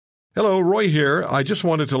Hello, Roy here. I just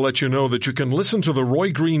wanted to let you know that you can listen to The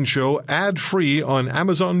Roy Green Show ad-free on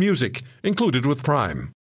Amazon Music, included with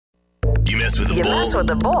Prime. You mess with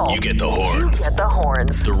the bull, you get the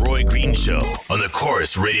horns. The Roy Green Show on the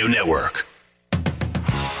Chorus Radio Network.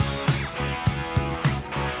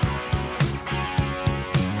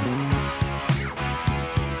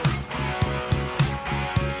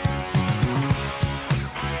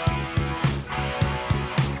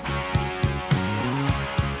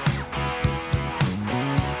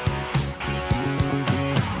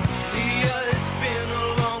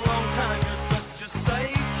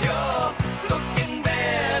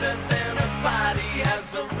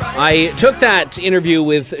 I took that interview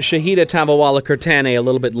with Shahida Tabawala Kurtane a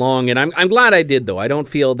little bit long, and I'm glad I did, though. I don't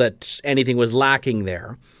feel that anything was lacking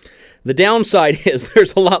there. The downside is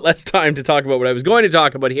there's a lot less time to talk about what I was going to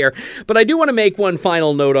talk about here, but I do want to make one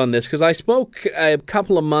final note on this, because I spoke a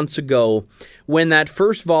couple of months ago when that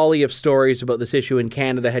first volley of stories about this issue in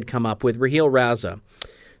Canada had come up with Raheel Raza,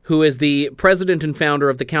 who is the president and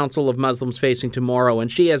founder of the Council of Muslims Facing Tomorrow,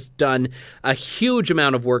 and she has done a huge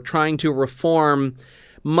amount of work trying to reform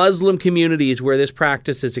Muslim communities where this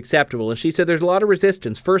practice is acceptable. And she said there's a lot of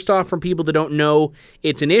resistance. First off, from people that don't know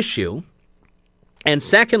it's an issue. And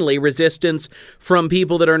secondly, resistance from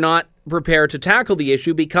people that are not prepared to tackle the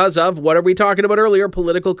issue because of, what are we talking about earlier,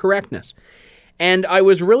 political correctness. And I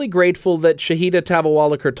was really grateful that Shahida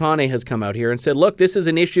Tabawala Kurtane has come out here and said, look, this is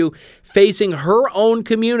an issue facing her own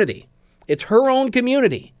community. It's her own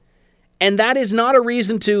community. And that is not a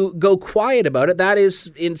reason to go quiet about it. That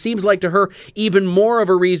is, it seems like to her, even more of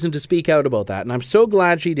a reason to speak out about that. And I'm so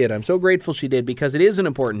glad she did. I'm so grateful she did, because it is an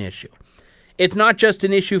important issue. It's not just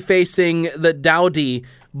an issue facing the Dowdy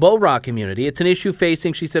Bulrah community. It's an issue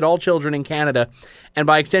facing, she said, all children in Canada, and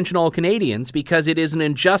by extension all Canadians, because it is an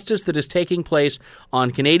injustice that is taking place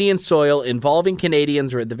on Canadian soil involving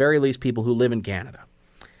Canadians, or at the very least people who live in Canada.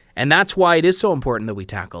 And that's why it is so important that we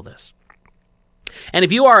tackle this. And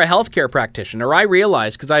if you are a healthcare practitioner, I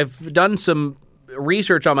realize, because I've done some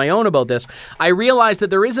research on my own about this, I realize that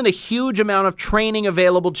there isn't a huge amount of training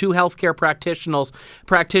available to healthcare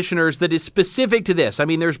practitioners that is specific to this. I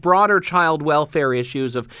mean, there's broader child welfare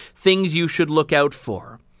issues of things you should look out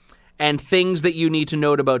for and things that you need to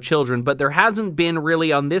note about children, but there hasn't been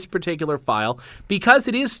really on this particular file, because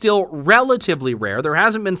it is still relatively rare. There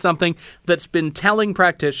hasn't been something that's been telling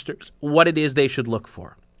practitioners what it is they should look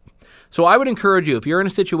for. So I would encourage you, if you're in a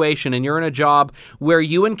situation and you're in a job where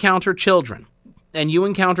you encounter children and you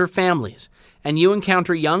encounter families and you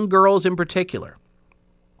encounter young girls in particular,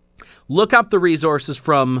 look up the resources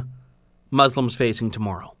from Muslims Facing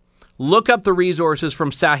Tomorrow. Look up the resources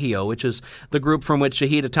from Sahio, which is the group from which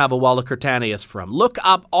Shahida Tabawala Kurtane is from. Look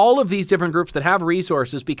up all of these different groups that have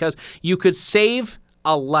resources, because you could save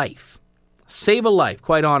a life. Save a life,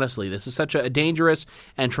 quite honestly. This is such a dangerous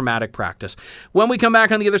and traumatic practice. When we come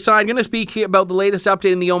back on the other side, I'm going to speak about the latest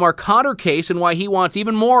update in the Omar Khadr case and why he wants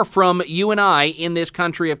even more from you and I in this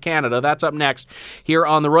country of Canada. That's up next here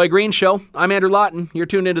on The Roy Green Show. I'm Andrew Lawton. You're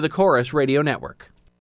tuned into the Chorus Radio Network.